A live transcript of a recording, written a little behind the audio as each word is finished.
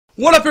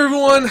What up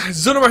everyone,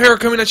 ZonoBRAH here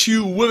coming at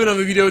you with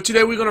another video.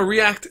 Today we're going to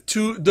react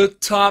to the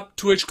top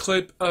Twitch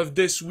clip of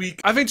this week.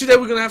 I think today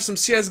we're going to have some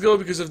CSGO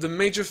because of the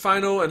major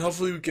final, and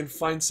hopefully we can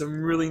find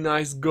some really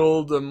nice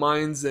gold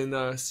mines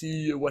and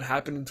see what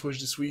happened in Twitch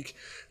this week.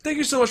 Thank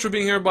you so much for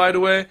being here, by the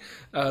way.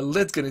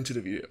 Let's get into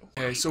the video.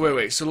 Okay, so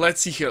wait, so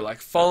let's see here.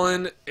 Like,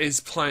 Fallen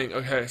is playing,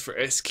 okay, for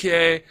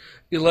SK,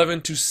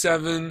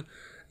 11-7.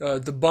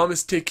 The bomb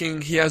is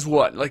ticking. He has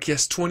what? Like, he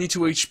has 22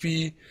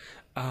 HP.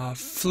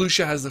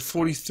 Flusha has the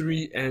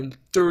 43 and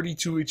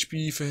 32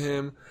 HP for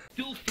him.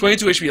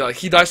 22 HP, like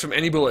he dies from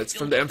any bullets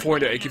from the M4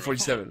 and the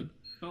AK-47.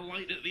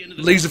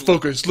 Laser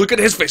focus. Look at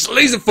his face.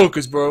 Laser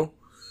focus, bro.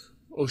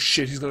 Oh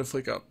shit, he's gonna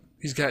flick up.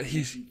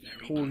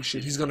 Holy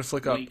shit, he's gonna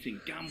flick up.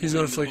 He's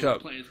gonna flick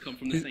up.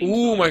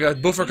 Oh my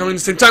god, both are coming at the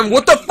same time.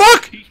 What the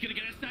fuck?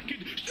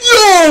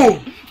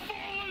 Yo!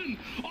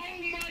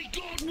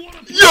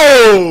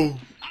 Yo!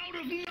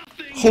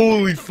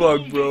 Holy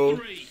fuck,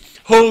 bro.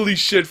 Holy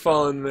shit,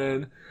 Fallen,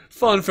 man.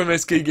 Fallen from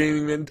SK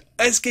Gaming, man.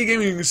 SK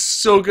Gaming is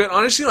so good.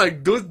 Honestly,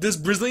 like, this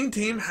Brazilian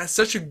team has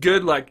such a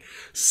good, like,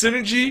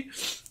 synergy.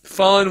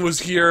 Fallen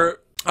was here.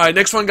 Alright,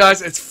 next one,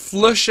 guys. It's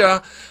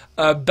Flusha.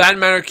 Bad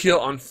matter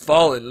kill on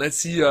Fallen. Let's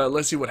see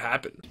what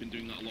happened. Been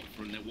doing that a lot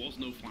for him. There was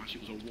no flash,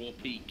 it was a raw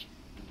peek.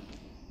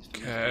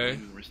 Okay.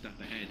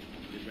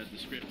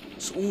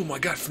 So, oh my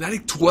god,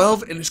 Fnatic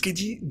 12 and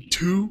SKG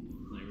 2?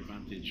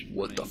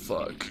 What the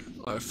fuck?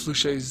 Alright,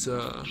 Flusha is,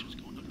 oh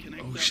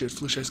shit,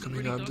 Flusha is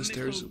coming down the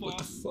stairs. What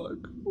the fuck?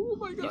 Oh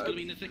my god.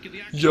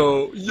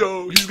 Yo,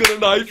 he's got a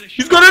knife.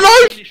 He's got a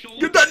knife!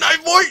 Get that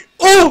knife, boy!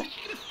 Oh!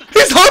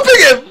 He's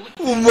humping him!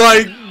 Oh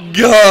my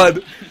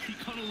god.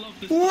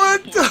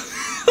 What the?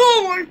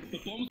 Oh my.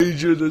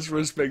 Major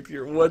disrespect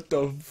here. What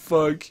the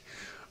fuck?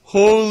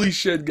 Holy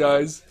shit,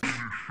 guys.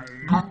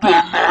 Get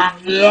that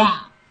knife,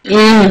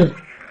 boy!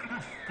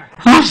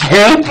 He's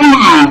humping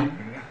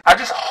him! I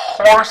just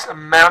horse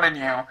mounted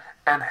you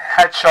and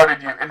headshotted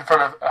you in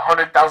front of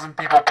 100,000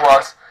 people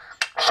plus.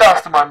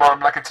 Shouts to my mom,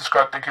 like and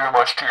subscribe, thank you very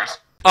much, cheers.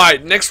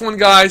 Alright, next one,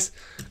 guys.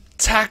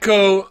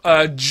 Taco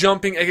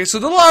jumping. Okay, so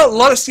there's a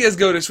lot of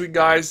CSGO this week,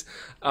 guys.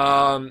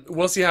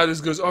 We'll see how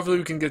this goes. Hopefully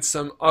we can get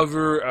some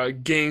other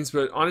games,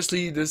 but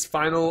honestly, this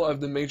final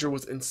of the major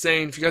was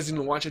insane. If you guys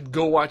didn't watch it,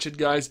 go watch it,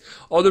 guys.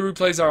 All the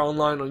replays are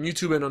online on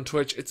YouTube and on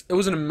Twitch. It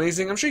was an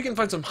amazing. I'm sure you can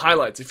find some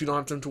highlights if you don't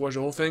have time to watch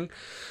the whole thing.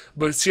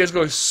 But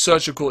CSGO is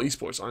such a cool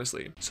esports,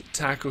 honestly. So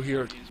Taco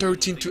here,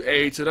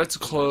 13-8, so that's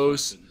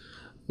close.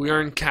 We are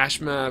in cash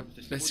map.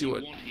 Let's see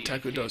what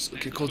Taco does.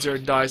 Okay, Cold Zero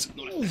dies.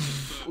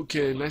 Oof.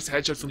 Okay, nice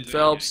headshot from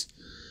Phelps.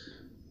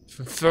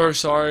 From Fur,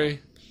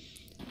 sorry.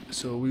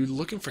 So we're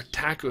looking for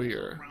Taco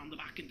here.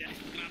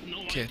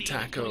 Okay,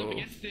 Taco.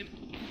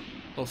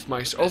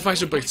 Olfmeister.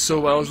 Olfmeister played so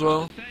well as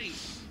well.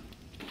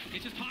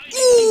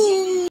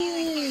 Ooh!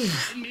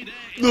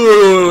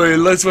 Wait,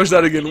 let's watch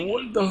that again.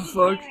 What the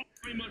fuck?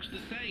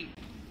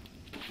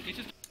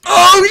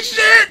 Oh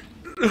shit!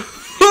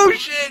 Oh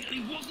shit!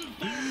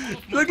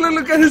 Look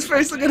at his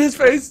face, look at his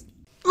face!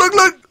 Look!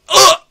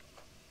 Oh!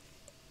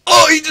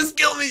 Oh, he just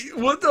killed me!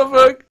 What the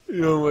fuck?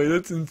 Yo, wait,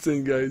 that's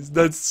insane, guys.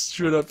 That's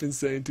straight up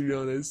insane, to be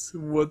honest.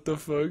 What the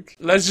fuck?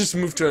 Let's just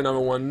move to another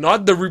one.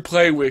 Not the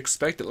replay we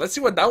expected. Let's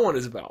see what that one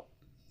is about.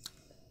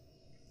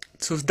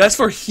 So that's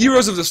for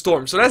Heroes of the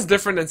Storm. So that's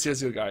different than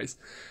CSGO, guys.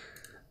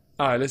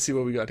 Alright, let's see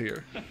what we got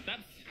here. That's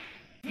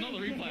not the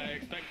replay I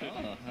expected.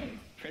 Oh,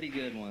 pretty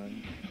good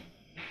one.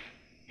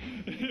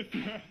 What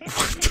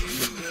the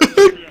fuck?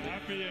 You're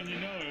happy and you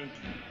know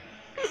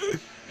it.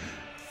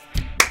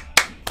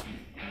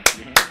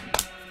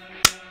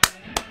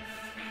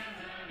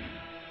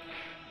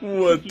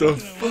 What the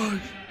fuck?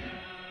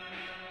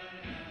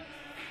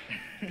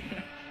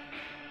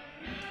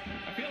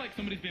 I feel like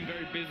somebody's been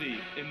very busy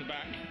in the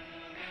back.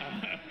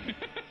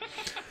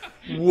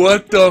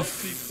 What the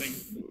f?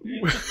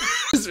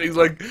 He's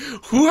like,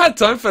 who had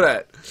time for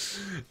that?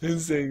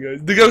 Insane,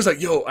 guys. The guy was like,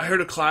 yo, I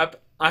heard a clap.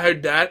 I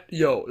heard that.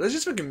 Yo, that's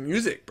just fucking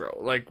music, bro.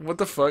 Like, what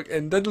the fuck?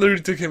 And that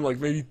literally took him like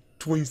maybe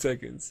 20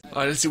 seconds.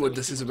 Alright, let's see what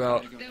this is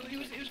about. It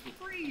was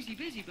crazy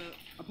busy, but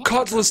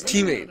Cutlass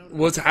teammate.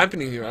 What's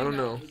happening here? I don't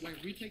know.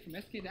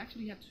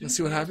 Let's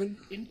see what happened.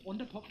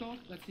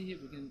 Let's see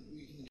if we can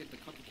get the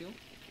cut to kill.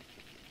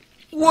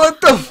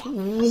 What the?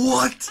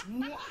 What?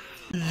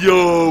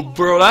 Yo,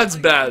 bro, that's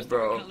bad,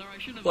 bro.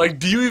 Like,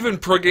 do you even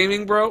pro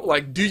gaming, bro?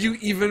 Like, do you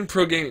even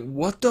pro gaming?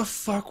 What the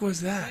fuck was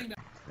that?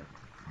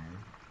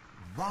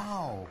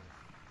 Wow.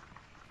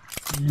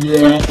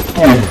 What the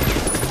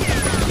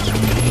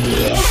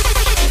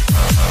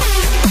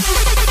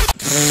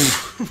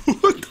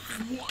fuck?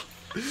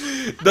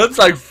 That's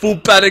like full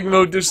panic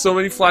mode. There's so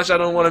many flash, I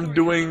don't know what I'm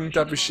doing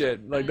type of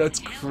shit. Like, that's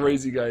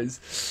crazy, guys.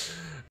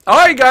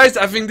 Alright guys,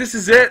 I think this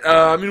is it.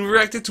 I mean, we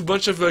reacted to a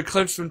bunch of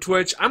clips from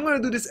Twitch. I'm gonna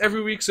do this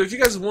every week, so if you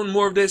guys want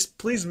more of this,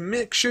 please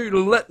make sure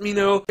to let me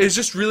know. It's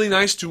just really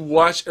nice to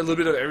watch a little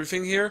bit of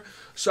everything here.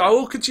 So I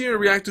will continue to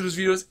react to those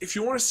videos. If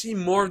you want to see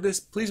more of this,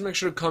 please make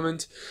sure to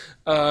comment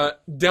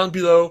down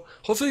below.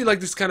 Hopefully you like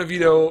this kind of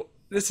video.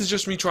 This is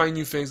just me trying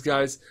new things,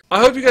 guys. I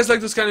hope you guys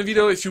like this kind of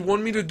video. If you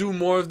want me to do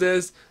more of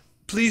this,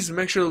 please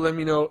make sure to let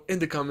me know in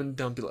the comment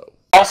down below.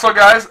 Also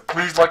guys,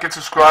 please like and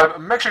subscribe.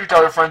 Make sure you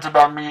tell your friends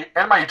about me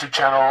and my YouTube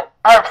channel.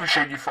 I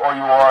appreciate you for all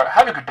you are.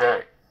 Have a good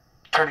day.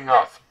 Turning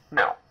off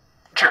now.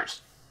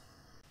 Cheers.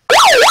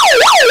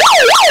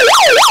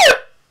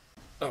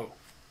 Oh,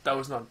 that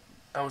was not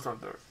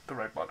the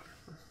right button.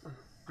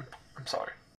 I'm sorry.